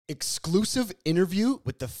Exclusive interview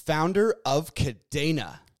with the founder of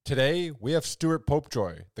Kadena. Today, we have Stuart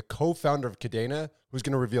Popejoy, the co-founder of Kadena, who's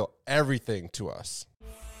going to reveal everything to us.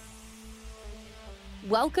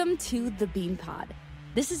 Welcome to the Bean Pod.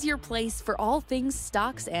 This is your place for all things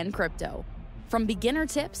stocks and crypto. From beginner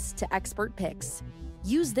tips to expert picks.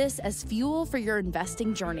 Use this as fuel for your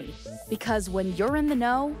investing journey, because when you're in the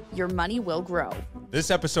know, your money will grow. This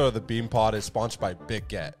episode of the Bean Pod is sponsored by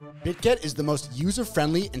BitGet. BitGet is the most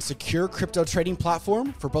user-friendly and secure crypto trading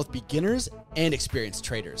platform for both beginners and experienced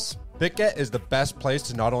traders. BitGet is the best place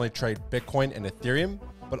to not only trade Bitcoin and Ethereum,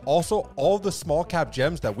 but also all the small cap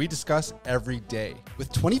gems that we discuss every day.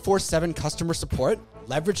 With 24/7 customer support,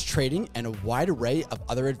 leverage trading, and a wide array of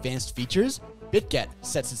other advanced features, BitGet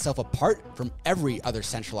sets itself apart from every other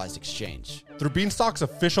centralized exchange. Through Beanstalk's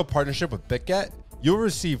official partnership with BitGet, you'll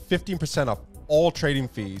receive 15% off all trading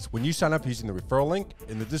fees when you sign up using the referral link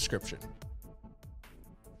in the description.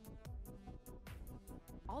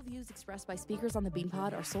 All views expressed by speakers on the Bean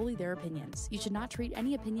Pod are solely their opinions. You should not treat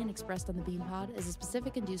any opinion expressed on the Bean Pod as a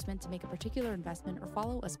specific inducement to make a particular investment or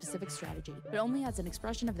follow a specific strategy, but only as an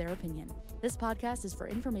expression of their opinion. This podcast is for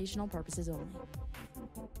informational purposes only.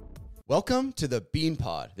 Welcome to the Bean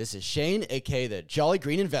Pod. This is Shane, aka the Jolly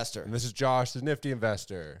Green Investor. And this is Josh, the Nifty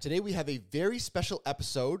Investor. Today we have a very special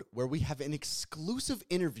episode where we have an exclusive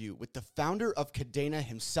interview with the founder of Kadena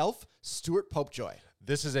himself, Stuart Popejoy.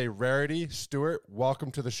 This is a rarity. Stuart,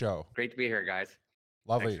 welcome to the show. Great to be here, guys.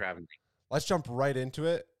 Lovely. Thanks for having me. Let's jump right into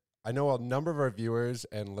it. I know a number of our viewers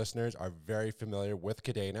and listeners are very familiar with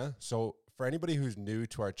Kadena. So for anybody who's new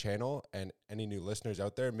to our channel and any new listeners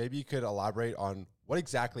out there, maybe you could elaborate on what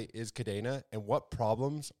exactly is Kadena and what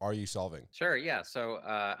problems are you solving? Sure, yeah. So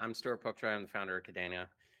I'm Stuart Popejoy. I'm the founder of Kadena.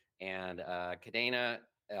 And Kadena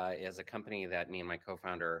is a company that me and my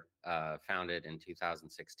co-founder founded in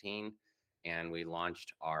 2016. And we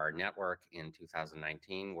launched our network in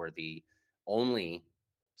 2019. We're the only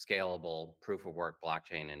scalable proof of work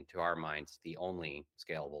blockchain, and to our minds, the only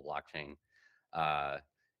scalable blockchain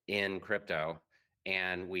in crypto.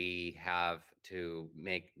 And we have to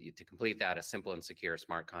complete that a simple and secure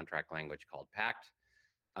smart contract language called Pact.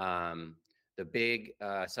 The big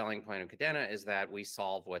selling point of Kadena is that we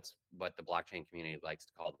solve what the blockchain community likes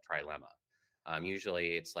to call the trilemma.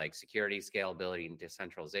 Usually it's like security, scalability, and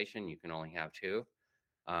decentralization. You can only have two.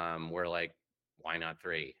 We're like, why not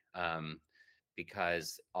three?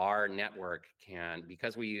 Because our network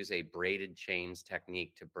because we use a braided chains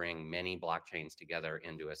technique to bring many blockchains together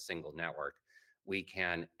into a single network, we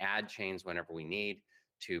can add chains whenever we need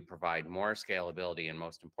to provide more scalability and,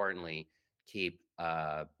 most importantly, keep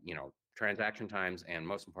transaction times and,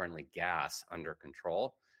 most importantly, gas under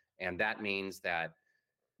control. And that means that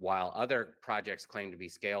while other projects claim to be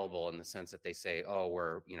scalable in the sense that they say, oh,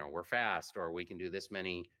 we're fast, or we can do this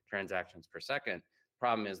many transactions per second, the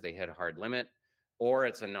problem is they hit a hard limit, or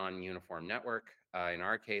it's a non-uniform network. In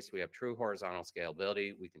our case, we have true horizontal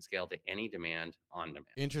scalability. We can scale to any demand on demand.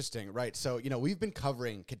 Interesting, right? So, we've been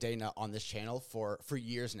covering Kadena on this channel for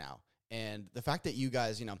years now. And the fact that you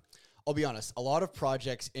guys, I'll be honest, a lot of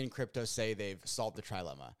projects in crypto say they've solved the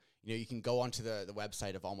trilemma. You can go onto the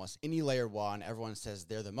website of almost any layer one. Everyone says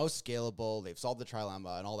they're the most scalable. They've solved the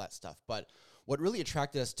trilemma and all that stuff. But what really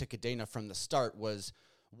attracted us to Kadena from the start was,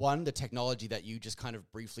 one, the technology that you just kind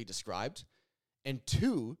of briefly described. And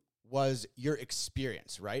two, was your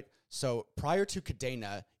experience, right? So prior to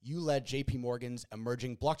Kadena, you led JP Morgan's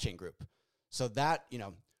emerging blockchain group. So that,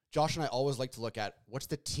 Josh and I always like to look at what's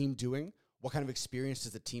the team doing? What kind of experience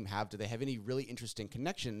does the team have? Do they have any really interesting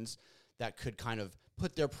connections that could kind of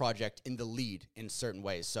put their project in the lead in certain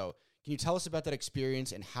ways? So can you tell us about that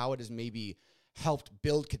experience and how it has maybe helped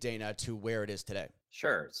build Kadena to where it is today?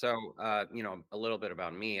 Sure. So, a little bit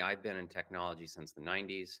about me. I've been in technology since the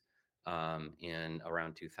 90s. In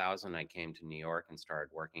around 2000, I came to New York and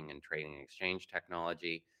started working in trading and exchange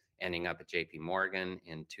technology, ending up at JP Morgan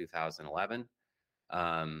in 2011,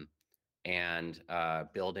 and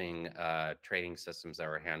building trading systems that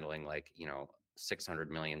were handling 600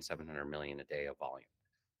 million, 700 million a day of volume.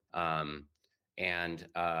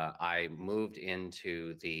 I moved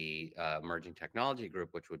into the emerging technology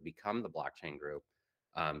group, which would become the blockchain group,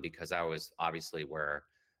 because that was obviously where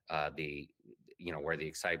the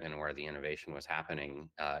excitement and where the innovation was happening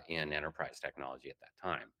in enterprise technology at that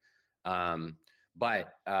time.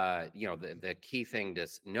 But the key thing to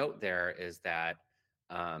note there is that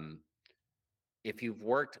if you've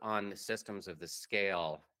worked on the systems of the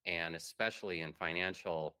scale, and especially in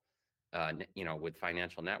financial, with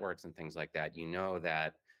financial networks and things like that,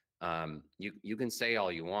 that you can say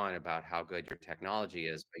all you want about how good your technology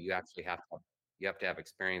is, but you actually have to have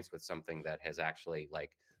experience with something that has actually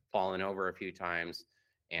fallen over a few times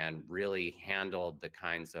and really handled the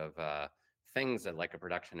kinds of things that like a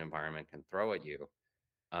production environment can throw at you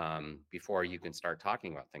before you can start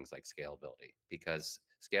talking about things like scalability, because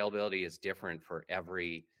scalability is different for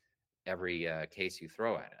every case you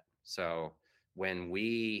throw at it. So when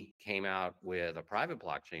we came out with a private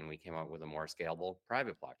blockchain, we came out with a more scalable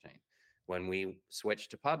private blockchain. When we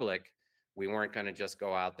switched to public, we weren't going to just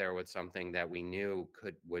go out there with something that we knew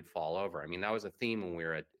would fall over. I mean, that was a theme when we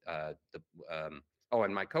were at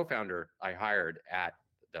and my co-founder I hired at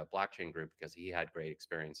the blockchain group because he had great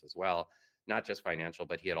experience as well, not just financial,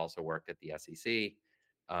 but he had also worked at the SEC.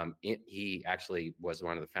 He actually was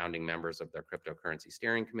one of the founding members of their cryptocurrency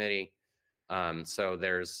steering committee. So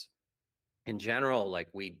there's, in general, like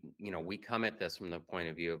we come at this from the point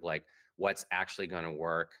of view of like, what's actually going to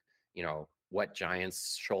work, what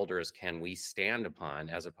giants' shoulders can we stand upon,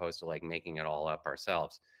 as opposed to like making it all up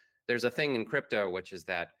ourselves. There's a thing in crypto, which is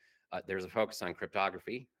that there's a focus on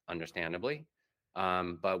cryptography, understandably,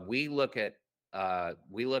 but we look at a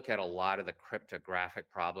lot of the cryptographic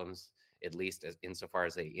problems, at least insofar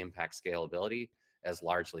as they impact scalability, as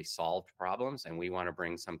largely solved problems, and we want to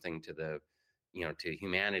bring something to the to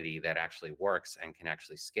humanity that actually works and can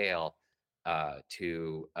actually scale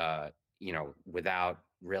without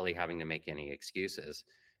really having to make any excuses.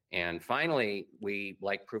 And finally, we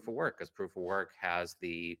like proof of work, because proof of work has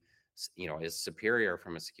is superior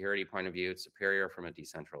from a security point of view, it's superior from a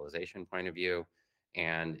decentralization point of view.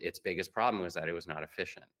 And its biggest problem was that it was not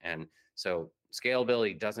efficient. And so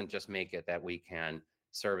scalability doesn't just make it that we can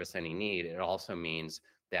service any need, it also means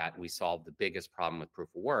that we solve the biggest problem with proof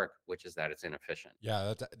of work, which is that it's inefficient.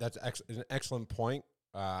 Yeah, that's an excellent point.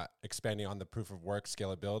 Expanding on the proof of work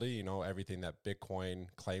scalability, everything that Bitcoin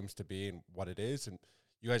claims to be and what it is, and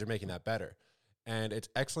you guys are making that better. And it's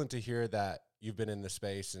excellent to hear that you've been in the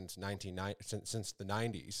space since the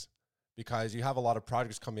 90s, because you have a lot of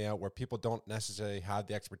projects coming out where people don't necessarily have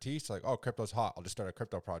the expertise. Like, oh, crypto's hot, I'll just start a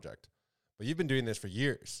crypto project. But you've been doing this for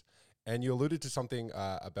years. And you alluded to something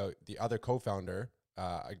about the other co-founder.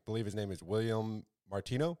 I believe his name is William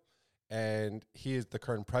Martino, and he is the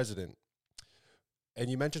current president. And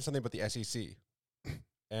you mentioned something about the SEC,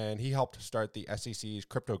 and he helped start the SEC's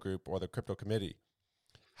crypto group, or the crypto committee.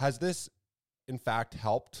 Has this, in fact,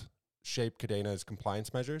 helped shape Kadena's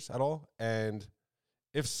compliance measures at all? And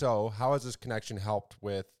if so, how has this connection helped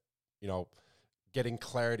with, getting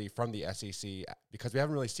clarity from the SEC? Because we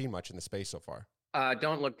haven't really seen much in the space so far.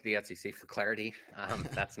 Don't look to the SEC for clarity.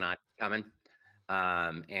 That's not coming.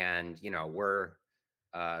 And we're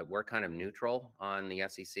kind of neutral on the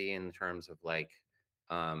SEC in terms of like,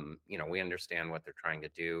 we understand what they're trying to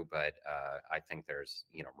do, but I think there's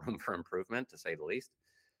room for improvement, to say the least.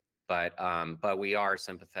 But we are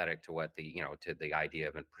sympathetic to what to the idea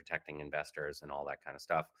of protecting investors and all that kind of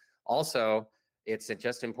stuff. Also, it's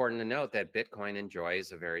just important to note that Bitcoin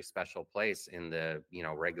enjoys a very special place in the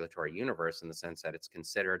regulatory universe, in the sense that it's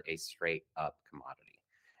considered a straight up commodity,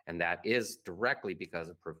 and that is directly because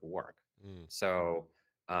of proof of work. So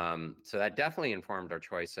that definitely informed our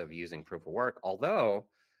choice of using proof of work. Although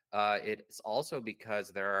it's also because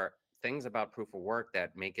there are things about proof of work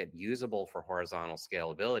that make it usable for horizontal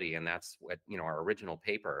scalability, and that's what our original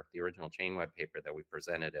paper, the original Chainweb paper that we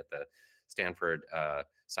presented at the Stanford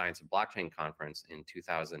Science of Blockchain conference in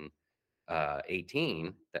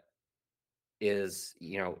 2018, that is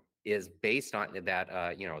based on that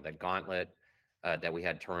that Gauntlet that we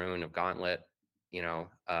had Tarun of Gauntlet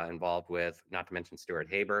involved with, not to mention Stuart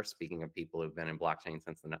Haber, speaking of people who've been in blockchain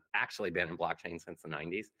since the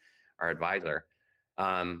 90s, our advisor,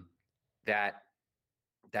 that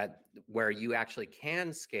where you actually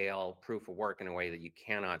can scale proof of work in a way that you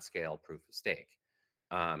cannot scale proof of stake.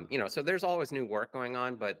 So there's always new work going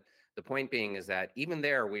on, but the point being is that even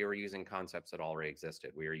there, we were using concepts that already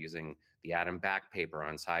existed. We were using the Adam Back paper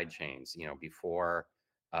on side chains, before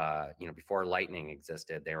Lightning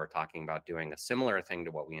existed. They were talking about doing a similar thing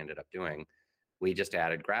to what we ended up doing. We just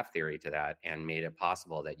added graph theory to that and made it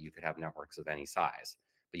possible that you could have networks of any size,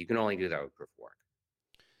 but you can only do that with proof of work.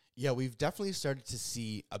 Yeah, we've definitely started to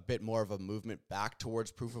see a bit more of a movement back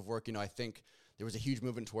towards proof of work. I think there was a huge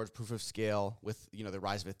movement towards proof of scale with, the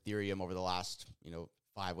rise of Ethereum over the last,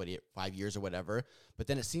 5 years or whatever. But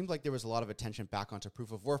then it seemed like there was a lot of attention back onto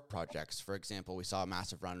proof of work projects. For example, we saw a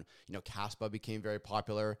massive run. Caspa became very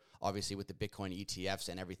popular, obviously with the Bitcoin ETFs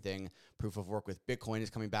and everything. Proof of work with Bitcoin is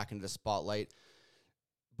coming back into the spotlight.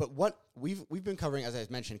 But what we've been covering, as I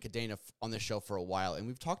mentioned, Kadena on this show for a while, and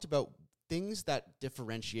we've talked about things that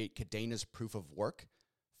differentiate Kadena's proof of work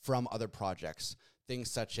from other projects. Things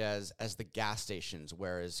such as the gas stations,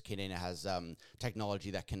 whereas Kadena has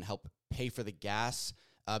technology that can help pay for the gas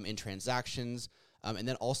in transactions, and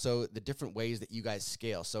then also the different ways that you guys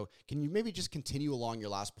scale. So can you maybe just continue along your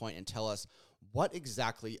last point and tell us what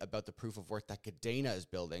exactly about the proof of work that Kadena is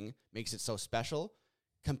building makes it so special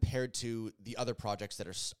compared to the other projects that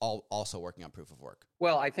are also working on proof of work?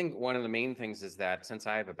 Well, I think one of the main things is that since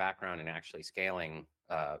I have a background in actually scaling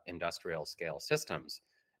industrial scale systems,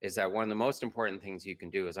 is that one of the most important things you can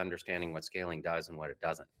do is understanding what scaling does and what it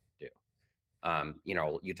doesn't do.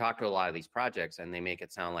 You talk to a lot of these projects and they make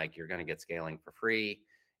it sound like you're going to get scaling for free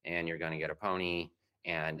and you're going to get a pony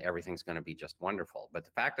and everything's going to be just wonderful. But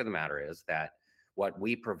the fact of the matter is that what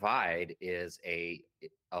we provide is a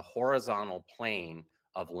horizontal plane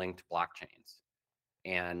of linked blockchains.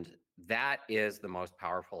 And that is the most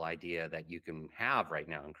powerful idea that you can have right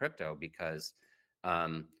now in crypto, because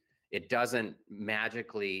it doesn't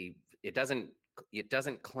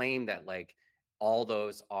claim that like all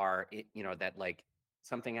those are, that like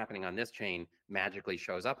something happening on this chain magically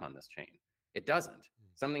shows up on this chain. It doesn't.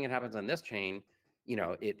 Something that happens on this chain,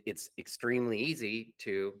 it's extremely easy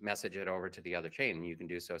to message it over to the other chain. You can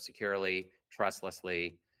do so securely,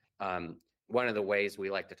 trustlessly. One of the ways we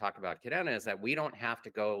like to talk about Kadena is that we don't have to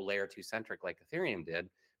go layer 2 centric like Ethereum did,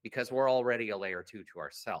 because we're already a layer 2 to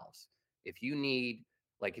ourselves. If you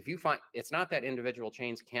find, it's not that individual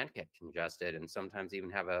chains can't get congested and sometimes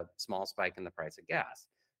even have a small spike in the price of gas.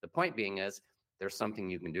 The point being is there's something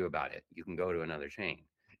you can do about it. You can go to another chain.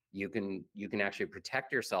 You can actually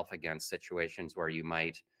protect yourself against situations where you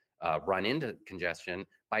might run into congestion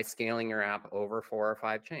by scaling your app over 4 or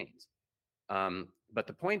 5 chains. But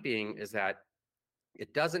the point being is that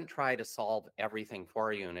it doesn't try to solve everything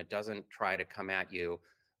for you, and it doesn't try to come at you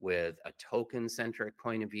with a token-centric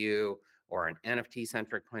point of view or an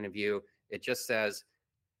NFT-centric point of view. It just says,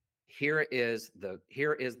 here is the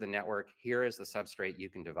network, here is the substrate you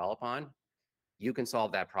can develop on. You can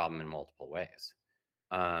solve that problem in multiple ways.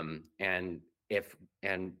 And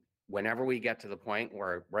whenever we get to the point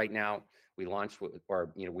where right now we launched with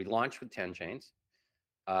 10 chains.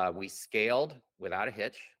 We scaled without a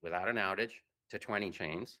hitch, without an outage, to 20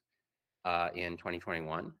 chains in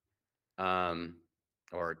 2021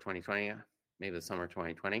 or 2020, maybe the summer of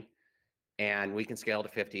 2020. And we can scale to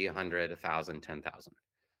 50, 100, 1,000, 10,000.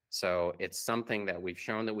 So it's something that we've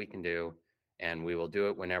shown that we can do, and we will do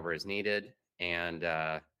it whenever is needed. And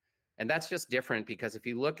that's just different, because if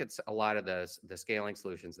you look at a lot of the scaling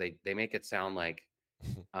solutions, they make it sound like,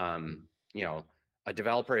 a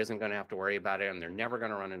developer isn't going to have to worry about it and they're never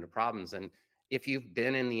going to run into problems. And if you've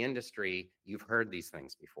been in the industry, you've heard these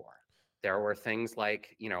things before. There were things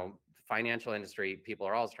like, financial industry, people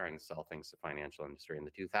are always trying to sell things to financial industry. In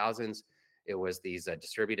the 2000s, it was these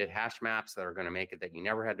distributed hash maps that are going to make it that you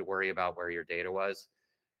never had to worry about where your data was.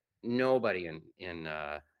 Nobody in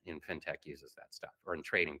fintech uses that stuff, or in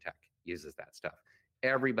trading tech uses that stuff.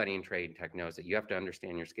 Everybody in trading tech knows that you have to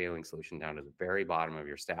understand your scaling solution down to the very bottom of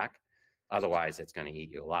your stack. Otherwise, it's going to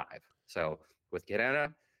eat you alive. So with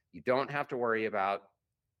Kadena, you don't have to worry about,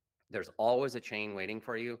 there's always a chain waiting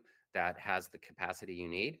for you that has the capacity you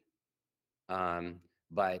need.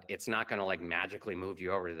 But it's not going to like magically move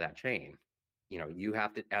you over to that chain. You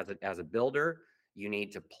have to, as a builder, you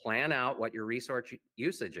need to plan out what your resource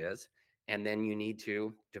usage is, and then you need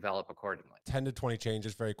to develop accordingly. 10 to 20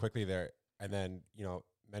 changes very quickly there. And then,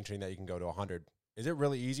 mentioning that you can go to 100. Is it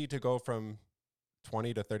really easy to go from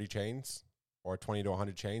 20 to 30 chains or 20 to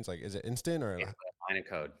 100 chains? Like, is it instant or? Yeah, line of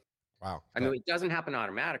code. Wow. I mean, it doesn't happen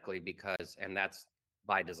automatically and that's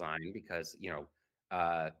by design, because,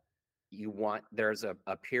 there's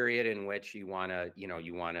a period in which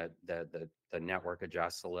the network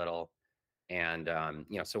adjusts a little. And,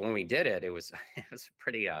 so when we did it, it was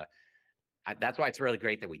pretty, that's why it's really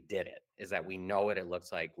great that we did it, is that we know what it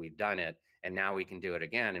looks like, we've done it, and now we can do it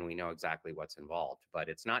again, and we know exactly what's involved. But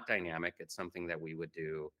it's not dynamic. It's something that we would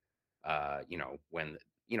do, when,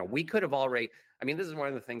 we could have already, this is one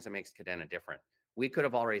of the things that makes Kadena different. We could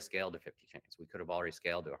have already scaled to 50 chains. We could have already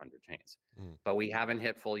scaled to 100 chains, but we haven't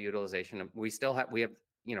hit full utilization. We have,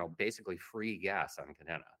 basically free gas on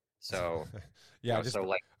Kadena. So yeah,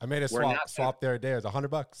 I made a swap the other day. It was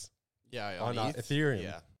 $100. Yeah, on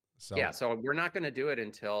Ethereum. Yeah. So we're not going to do it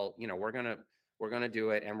until, we're going to do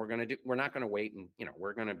it, and we're not going to wait, and,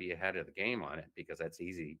 we're going to be ahead of the game on it, because that's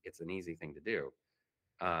easy. It's an easy thing to do.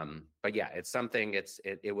 But yeah, it's something,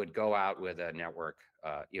 it would go out with a network,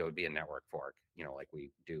 it would be a network fork, like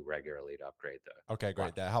we do regularly to upgrade the. Okay,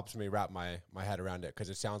 great. That helps me wrap my head around it, because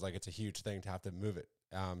it sounds like it's a huge thing to have to move it.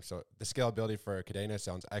 So the scalability for Kadena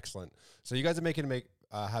sounds excellent. So you guys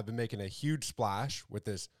are have been making a huge splash with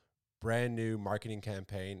this brand new marketing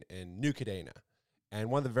campaign in New Kadena. And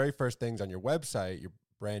one of the very first things on your website, your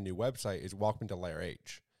brand new website is Welcome to Layer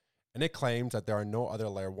H. And it claims that there are no other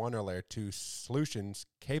layer 1 or layer 2 solutions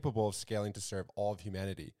capable of scaling to serve all of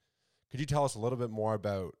humanity. Could you tell us a little bit more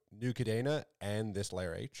about New Kadena and this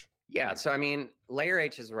layer H? Yeah, so I mean, layer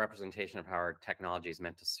H is a representation of how our technology is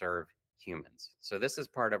meant to serve humans. So this is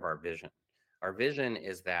part of our vision. Our vision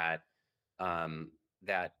is that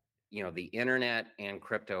that the internet and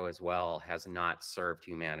crypto as well has not served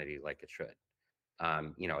humanity like it should.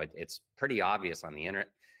 It's pretty obvious on the internet.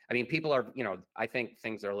 I mean, people are, I think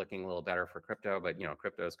things are looking a little better for crypto, but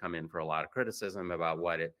crypto has come in for a lot of criticism about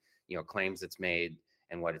what it, claims it's made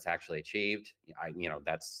and what it's actually achieved.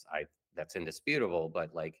 That's indisputable, but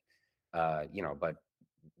but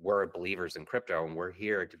we're believers in crypto and we're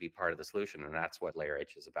here to be part of the solution, and that's what Layer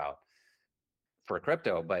H is about for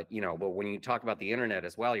crypto. But when you talk about the internet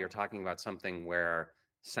as well, you're talking about something where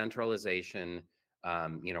centralization,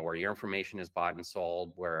 where your information is bought and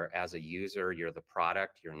sold, where as a user you're the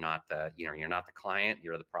product, you're not the client,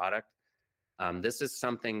 you're the product. This is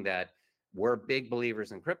something that we're big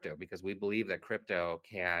believers in crypto, because we believe that crypto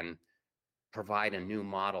can provide a new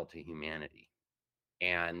model to humanity.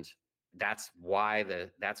 And that's why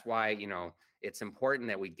it's important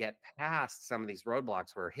that we get past some of these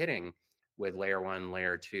roadblocks we're hitting with layer 1,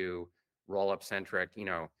 layer 2, roll-up centric,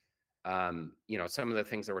 some of the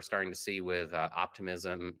things that we're starting to see with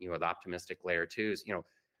optimism, with optimistic layer 2s.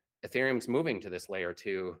 Ethereum's moving to this layer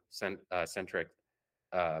 2 centric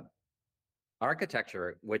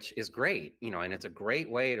architecture, which is great, and it's a great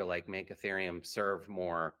way to make Ethereum serve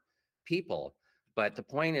more people. But the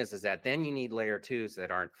point is that then you need layer 2s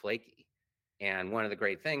that aren't flaky. And one of the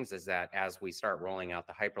great things is that as we start rolling out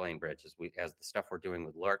the Hyperlane bridge, as the stuff we're doing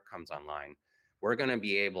with Lurk comes online, we're going to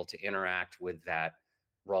be able to interact with that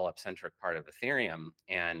roll-up centric part of Ethereum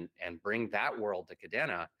and bring that world to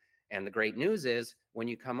Kadena. And the great news is, when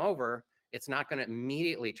you come over, it's not going to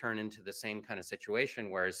immediately turn into the same kind of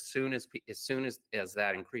situation where as soon as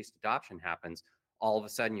that increased adoption happens, all of a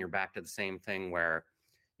sudden you're back to the same thing where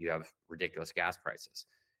you have ridiculous gas prices.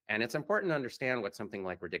 And it's important to understand what something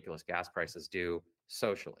like ridiculous gas prices do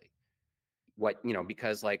socially.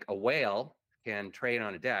 Because like a whale can trade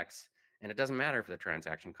on a DEX, and it doesn't matter if the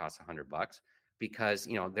transaction costs $100, because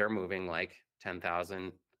they're moving like 10,000,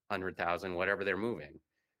 100,000, whatever they're moving.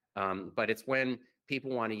 But it's when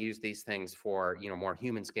people want to use these things for more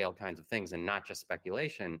human scale kinds of things and not just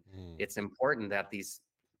speculation. It's important that these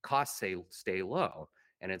costs stay low.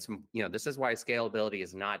 And it's this is why scalability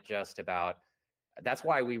is not just about. That's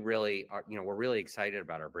why we really are. We're really excited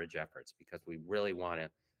about our bridge efforts, because we really want to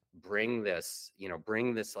bring this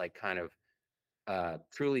like kind of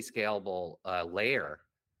truly scalable layer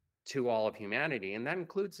to all of humanity, and that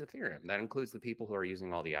includes Ethereum. That includes the people who are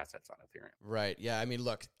using all the assets on Ethereum. Right. Yeah. I mean,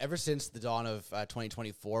 look, ever since the dawn of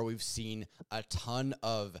 2024, we've seen a ton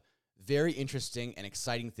of very interesting and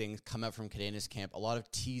exciting things come out from Kadena's camp. A lot of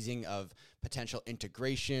teasing of potential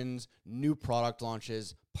integrations, new product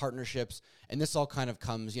launches, partnerships, and this all kind of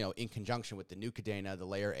comes, in conjunction with the new Kadena, the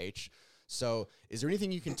Layer H. So is there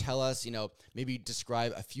anything you can tell us, maybe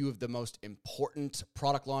describe a few of the most important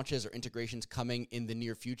product launches or integrations coming in the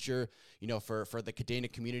near future, for the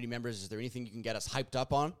Kadena community members? Is there anything you can get us hyped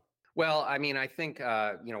up on? Well, I mean, I think,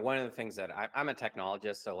 one of the things that I'm a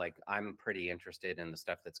technologist, so I'm pretty interested in the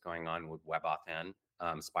stuff that's going on with WebAuthn,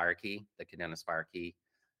 SpireKey, the Kadena SpireKey,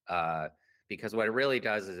 because what it really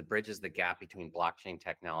does is it bridges the gap between blockchain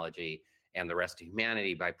technology and the rest of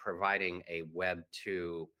humanity by providing a Web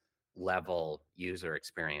 2 level user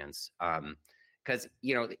experience. Because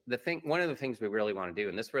one of the things we really want to do,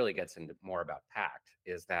 and this really gets into more about Pact,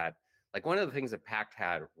 is that one of the things that Pact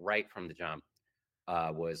had right from the jump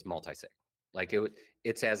was multi-sig.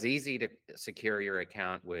 It's as easy to secure your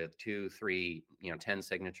account with 2, 3, 10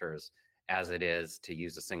 signatures as it is to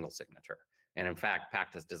use a single signature. And in fact,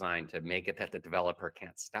 Pact is designed to make it that the developer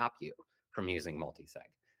can't stop you from using multi-sig.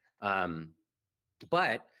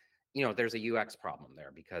 But there's a UX problem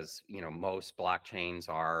there, because most blockchains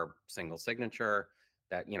are single signature.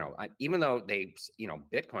 That even though they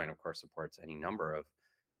Bitcoin of course supports any number of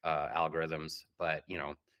algorithms, but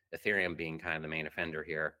Ethereum being kind of the main offender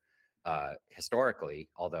here historically,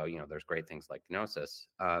 although there's great things like Gnosis.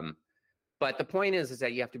 But the point is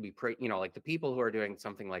that you have to be the people who are doing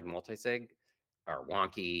something like multisig are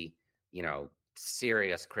wonky,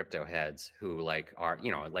 serious crypto heads who are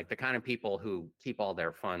the kind of people who keep all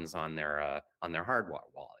their funds on their hardware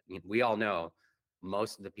wallet. We all know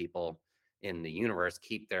most of the people in the universe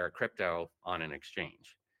keep their crypto on an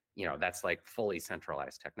exchange. That's fully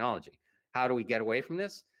centralized technology. How do we get away from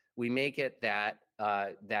this? We make it that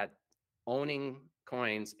owning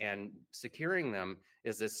coins and securing them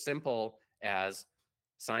is as simple as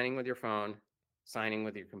signing with your phone, signing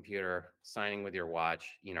with your computer, signing with your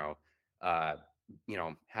watch, uh,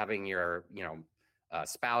 having your,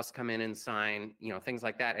 spouse come in and sign, things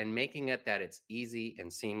like that, and making it that it's easy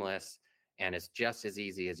and seamless, and it's just as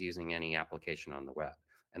easy as using any application on the web.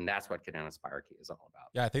 And that's what Kadena Spire Key is all about.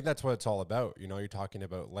 Yeah, I think that's what it's all about. You're talking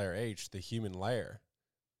about layer H, the human layer,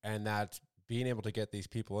 and that's being able to get these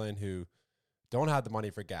people in who don't have the money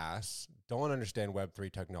for gas, don't understand Web3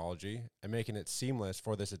 technology, and making it seamless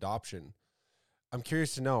for this adoption. I'm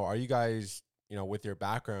curious to know, are you guys, with your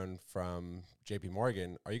background from JP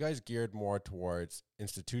Morgan, are you guys geared more towards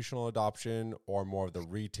institutional adoption or more of the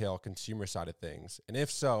retail consumer side of things? And if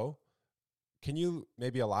so, can you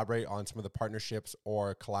maybe elaborate on some of the partnerships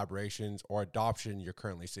or collaborations or adoption you're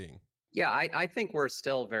currently seeing? Yeah, I think we're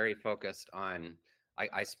still very focused on,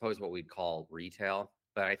 I suppose, what we'd call retail,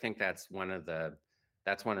 but I think that's one of the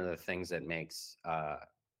things that makes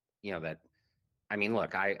that, I mean,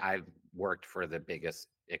 look, I've worked for the biggest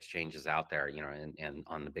exchanges out there, and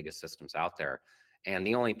on the biggest systems out there, and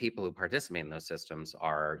the only people who participate in those systems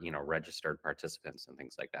are registered participants and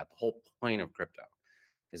things like that. The whole point of crypto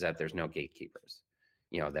is that there's no gatekeepers.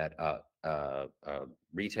 That a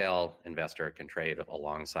retail investor can trade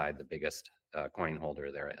alongside the biggest coin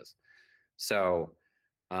holder there is. So,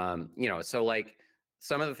 so like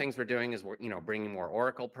some of the things we're doing is we're bringing more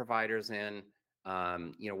Oracle providers in.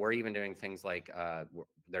 We're even doing things like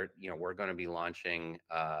we're going to be launching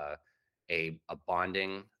a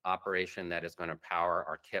bonding operation that is going to power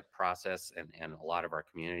our KIP process and a lot of our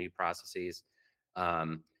community processes.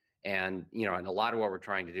 And a lot of what we're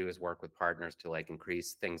trying to do is work with partners to like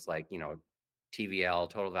increase things like TVL,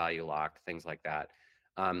 total value locked, things like that.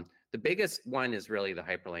 The biggest one is really the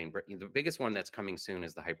Hyperlane. The biggest one that's coming soon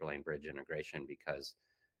is the Hyperlane Bridge integration, because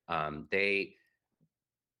they,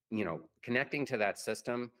 connecting to that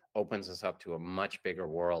system opens us up to a much bigger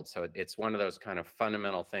world. So it's one of those kind of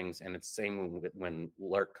fundamental things, and it's the same when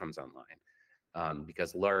Lurk comes online,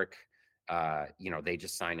 because Lurk, they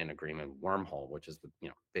just signed an agreement with Wormhole, which is the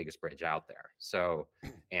biggest bridge out there. So,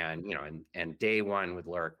 and day one with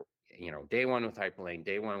Lurk, day one with Hyperlane,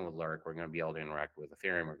 day one with Lurk, we're going to be able to interact with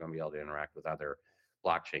Ethereum. We're going to be able to interact with other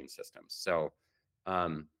blockchain systems. So,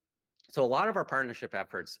 so a lot of our partnership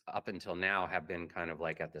efforts up until now have been kind of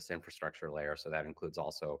like at this infrastructure layer. So that includes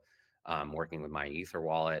also working with my Ether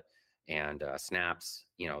wallet and Snaps.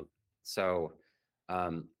 So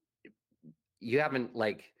you haven't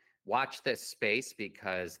like watched this space,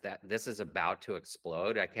 because this is about to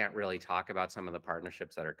explode. I can't really talk about some of the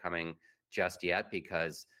partnerships that are coming just yet,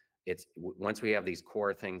 because once we have these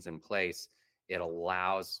core things in place, it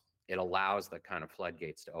allows the kind of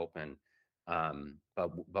floodgates to open.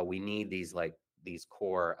 But we need these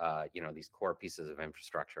core these core pieces of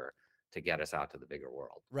infrastructure to get us out to the bigger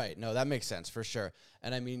world. Right. No, that makes sense for sure.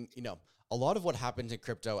 And I mean, a lot of what happens in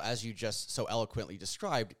crypto, as you just so eloquently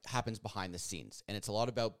described, happens behind the scenes. And it's a lot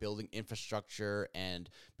about building infrastructure and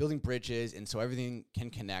building bridges, and so everything can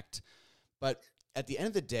connect. But at the end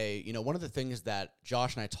of the day, one of the things that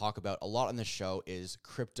Josh and I talk about a lot on the show is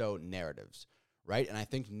crypto narratives, right? And I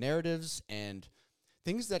think narratives and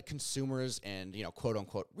things that consumers and, quote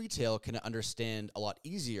unquote retail can understand a lot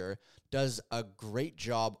easier does a great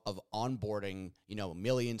job of onboarding,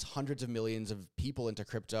 millions, hundreds of millions of people into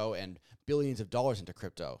crypto and billions of dollars into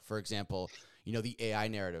crypto. For example, the AI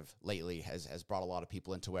narrative lately has brought a lot of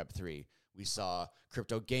people into Web3. We saw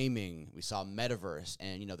crypto gaming, we saw metaverse,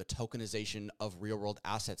 and, the tokenization of real world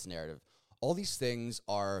assets narrative. All these things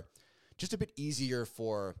are just a bit easier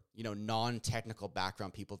for, non-technical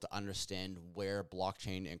background people to understand where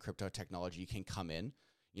blockchain and crypto technology can come in.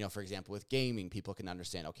 For example, with gaming, people can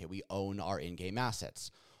understand, okay, we own our in-game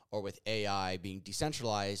assets. Or with AI being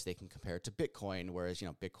decentralized, they can compare it to Bitcoin, whereas,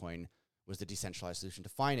 Bitcoin was the decentralized solution to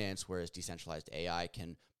finance, whereas decentralized AI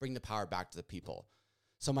can bring the power back to the people.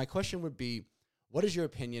 So my question would be, what is your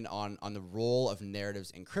opinion on the role of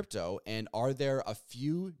narratives in crypto? And are there a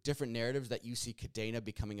few different narratives that you see Kadena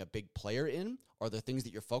becoming a big player in? Are there things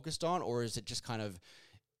that you're focused on? Or is it just kind of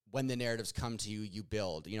when the narratives come to you, you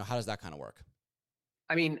build? How does that kind of work?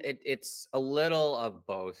 I mean, it's a little of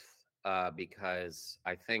both, because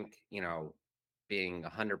I think, being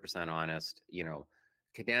 100% honest,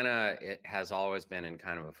 Kadena, it has always been in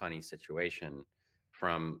kind of a funny situation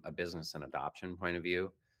from a business and adoption point of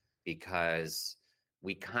view, because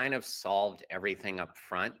we kind of solved everything up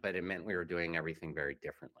front, but it meant we were doing everything very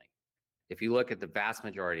differently. If you look at the vast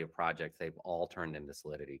majority of projects, they've all turned into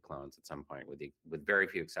Solidity clones at some point, with very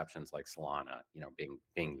few exceptions, like Solana,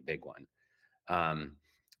 being the big one. And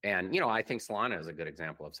I think Solana is a good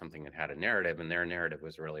example of something that had a narrative, and their narrative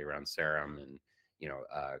was really around Serum and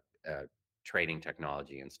trading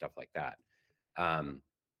technology and stuff like that.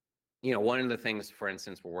 One of the things, for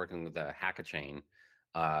instance, we're working with the Hackachain.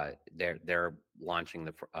 They're launching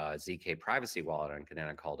the ZK privacy wallet on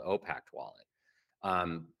Kadena called OPACT wallet.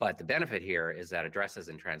 But the benefit here is that addresses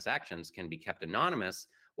and transactions can be kept anonymous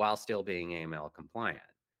while still being AML compliant.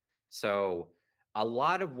 So a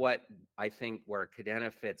lot of what I think where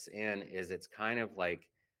Kadena fits in is it's kind of like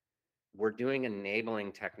we're doing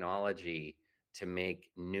enabling technology to make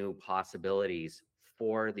new possibilities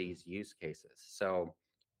for these use cases. So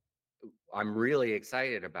I'm really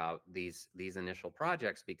excited about these initial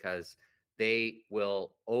projects because they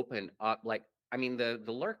will open up, like, I mean, the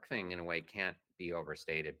lurk thing in a way can't be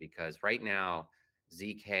overstated, because right now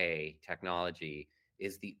ZK technology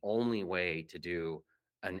is the only way to do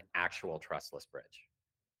an actual trustless bridge.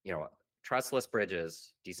 Trustless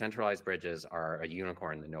bridges, decentralized bridges are a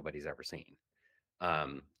unicorn that nobody's ever seen.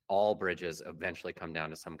 All bridges eventually come down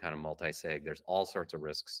to some kind of multi-sig. There's all sorts of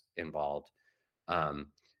risks involved.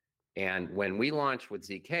 And when we launched with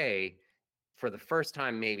ZK, for the first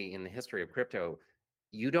time maybe in the history of crypto,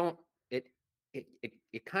 it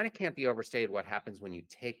kind of can't be overstated what happens when you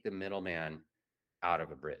take the middleman out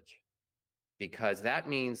of a bridge, because that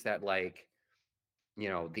means that, like,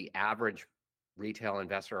 the average retail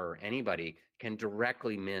investor or anybody can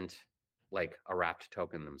directly mint like a wrapped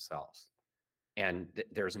token themselves, and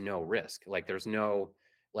there's no risk. Like, there's no,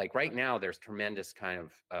 like, right now there's tremendous kind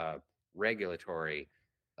of regulatory,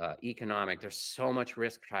 economic, there's so much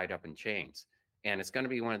risk tied up in chains. And it's going to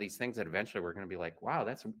be one of these things that eventually we're going to be like, wow,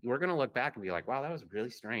 we're going to look back and be like, wow, that was really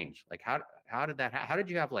strange. Like, how did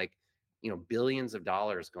you have, like, billions of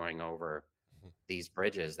dollars going over these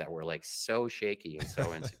bridges that were like so shaky and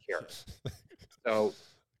so insecure? So,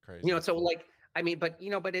 Crazy. so, like, I mean, but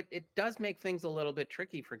it does make things a little bit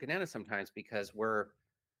tricky for Kadena sometimes, because we're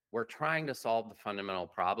trying to solve the fundamental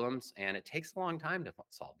problems, and it takes a long time to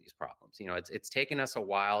solve these problems. It's taken us a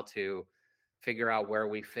while to figure out where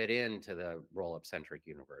we fit into the roll-up centric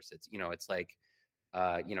universe. It's like,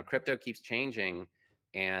 crypto keeps changing,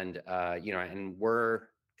 and and we're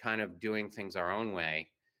kind of doing things our own way,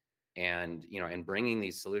 and and bringing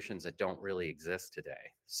these solutions that don't really exist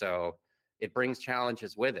today. So it brings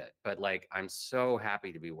challenges with it, but, like, I'm so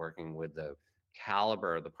happy to be working with the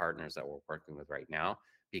caliber of the partners that we're working with right now,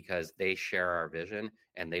 because they share our vision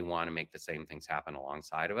and they want to make the same things happen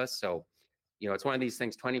alongside of us. So, it's one of these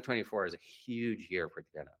things. 2024 is a huge year for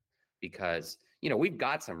Kadena, because we've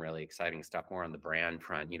got some really exciting stuff more on the brand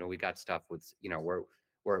front. We got stuff with,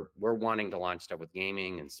 we're wanting to launch stuff with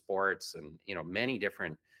gaming and sports, and many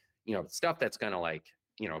different stuff that's going to, like,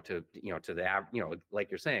 to the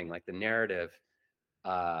like you're saying, like the narrative.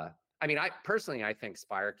 I mean, I personally think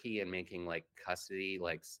SpireKey and making, like, custody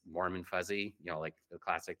like warm and fuzzy, like the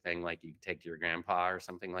classic thing, like you take to your grandpa or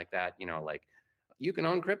something like that, like, you can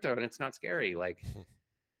own crypto and it's not scary. Like,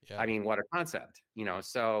 Yeah. I mean, what a concept,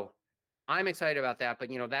 so I'm excited about that. But,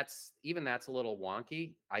 that's a little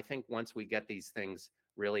wonky. I think once we get these things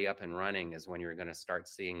really up and running is when you're going to start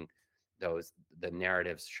seeing the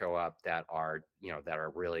narratives show up that are, that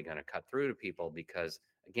are really going to cut through to people, because,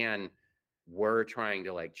 again, we're trying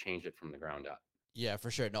to, like, change it from the ground up. Yeah,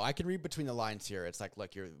 for sure. No, I can read between the lines here. It's like,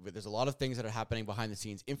 look, there's a lot of things that are happening behind the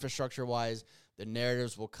scenes, infrastructure-wise. The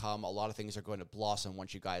narratives will come. A lot of things are going to blossom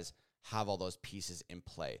once you guys have all those pieces in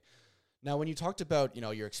play. Now, when you talked about,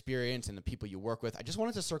 your experience and the people you work with, I just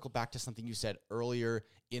wanted to circle back to something you said earlier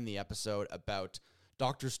in the episode about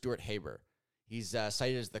Dr. Stuart Haber. He's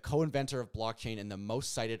cited as the co-inventor of blockchain and the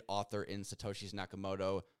most cited author in Satoshi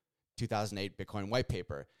Nakamoto 2008 Bitcoin white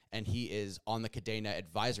paper, and he is on the Kadena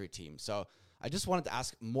advisory team. So I just wanted to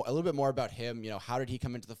ask a little bit more about him. How did he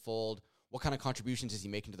come into the fold? What kind of contributions is he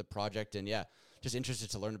making to the project? And yeah, just interested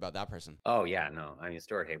to learn about that person. Oh yeah, no, I mean,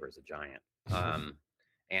 Stuart Haber is a giant.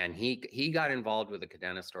 And he got involved with the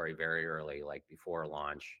Kadena story very early, like before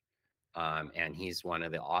launch. And he's one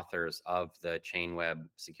of the authors of the Chainweb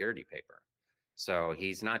security paper. So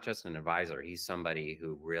he's not just an advisor, he's somebody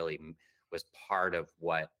who really was part of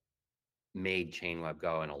what made Chainweb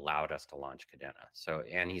go and allowed us to launch Kadena. So,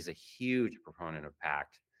 and he's a huge proponent of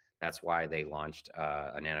Pact. That's why they launched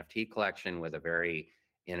an NFT collection with a very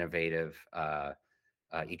innovative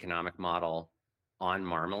economic model on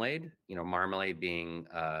Marmalade. Marmalade being,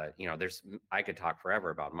 I could talk forever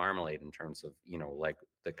about Marmalade in terms of, like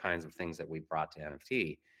the kinds of things that we brought to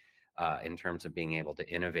NFT, in terms of being able to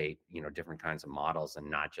innovate, different kinds of models and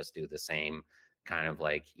not just do the same kind of,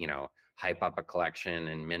 like, hype up a collection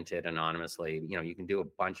and mint it anonymously. You can do a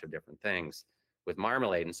bunch of different things with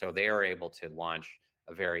Marmalade. And so they are able to launch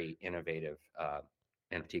a very innovative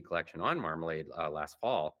NFT collection on Marmalade last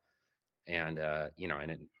fall. And,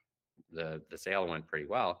 and it the sale went pretty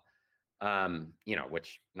well.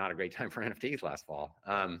 Which not a great time for NFTs last fall.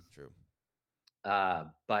 True.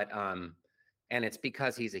 And it's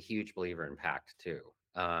because he's a huge believer in Pact too.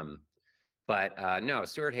 No,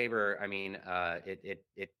 Stuart Haber. I mean,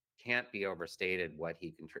 it can't be overstated what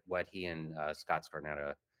he and Scott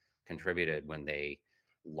Scornetta contributed when they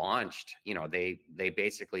launched. They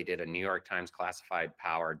basically did a New York Times classified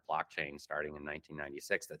powered blockchain starting in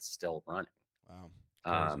 1996 that's still running. Wow.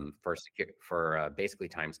 For basically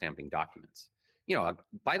timestamping documents.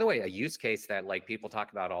 By the way, a use case that like people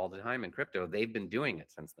talk about all the time in crypto, they've been doing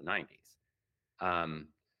it since the 90s.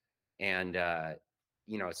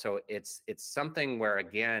 So it's something where,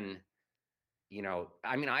 again,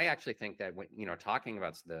 I mean, I actually think that when, talking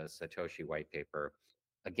about the Satoshi white paper,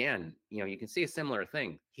 again, you can see a similar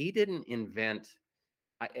thing. He didn't invent,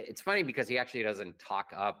 it's funny because he actually doesn't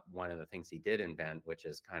talk up one of the things he did invent, which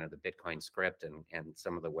is kind of the Bitcoin script and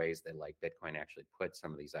some of the ways that like Bitcoin actually put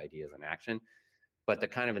some of these ideas in action. But the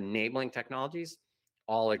kind of enabling technologies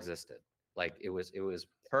all existed. Like it was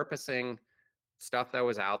purposing stuff that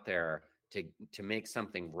was out there to make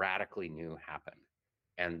something radically new happen.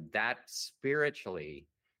 And that spiritually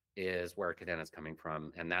is where Kadena is coming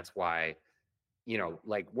from. And that's why,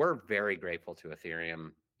 like we're very grateful to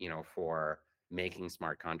Ethereum, for making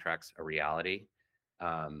smart contracts a reality,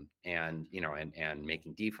 and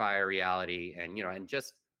making DeFi a reality, and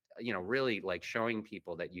just, really like showing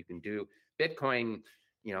people that you can do Bitcoin,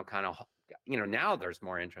 kind of, now there's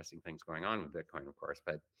more interesting things going on with Bitcoin, of course,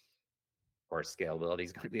 but of course scalability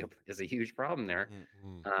is going to be is a huge problem there.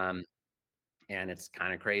 Mm-hmm. And it's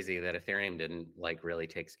kind of crazy that Ethereum didn't like really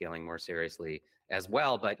take scaling more seriously as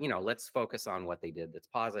well. But, let's focus on what they did that's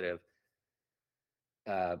positive.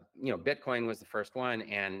 Bitcoin was the first one,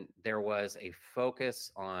 and there was a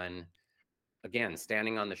focus on, again,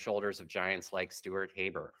 standing on the shoulders of giants like Stuart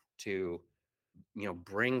Haber to,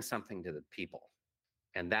 bring something to the people.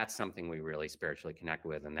 And that's something we really spiritually connect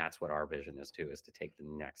with. And that's what our vision is too, is to take the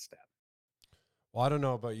next step. Well, I don't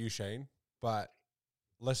know about you, Shane, but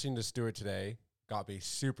listening to Stuart today got me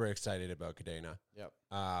super excited about Kadena. Yep.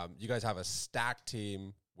 You guys have a stacked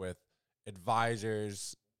team with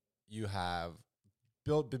advisors. You have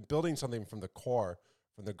been building something from the core,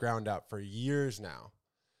 from the ground up for years now.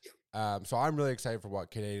 So I'm really excited for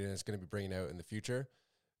what Kadena is going to be bringing out in the future.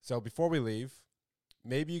 So before we leave,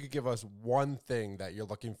 maybe you could give us one thing that you're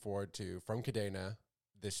looking forward to from Kadena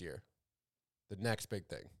this year, the next big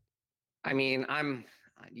thing. I mean, I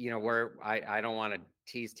don't want to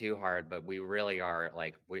tease too hard, but we really are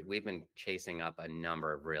like, we've been chasing up a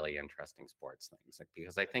number of really interesting sports things, like,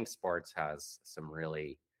 because I think sports has some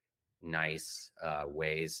really nice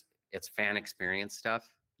ways. It's fan experience stuff,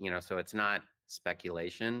 so it's not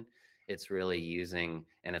speculation. It's really using,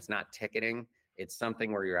 and it's not ticketing. It's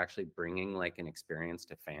something where you're actually bringing like an experience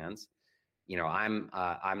to fans. I'm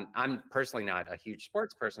personally not a huge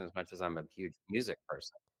sports person as much as I'm a huge music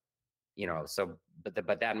person.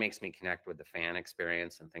 But that makes me connect with the fan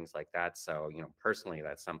experience and things like that. So, personally,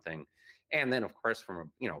 that's something. And then, of course, from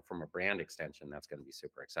a brand extension, that's going to be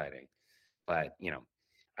super exciting. But,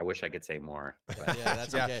 I wish I could say more. But. Yeah,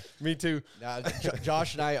 that's okay. Me too.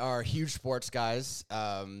 Josh and I are huge sports guys.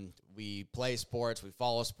 We play sports, we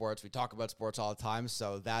follow sports, we talk about sports all the time.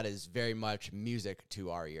 So that is very much music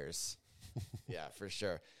to our ears. Yeah, for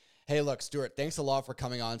sure. Hey, look, Stuart, thanks a lot for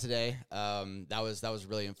coming on today. That was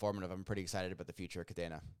really informative. I'm pretty excited about the future of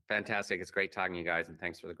Kadena. Fantastic. It's great talking to you guys, and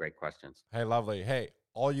thanks for the great questions. Hey, lovely. Hey,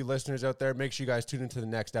 all you listeners out there, make sure you guys tune into the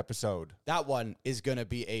next episode. That one is going to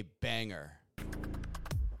be a banger.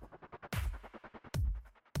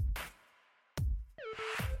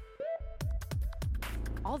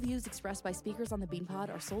 All views expressed by speakers on the BeanPod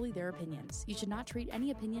are solely their opinions. You should not treat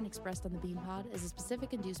any opinion expressed on the BeanPod as a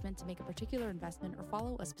specific inducement to make a particular investment or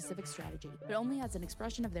follow a specific strategy, but only as an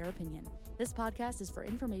expression of their opinion. This podcast is for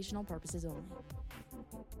informational purposes only.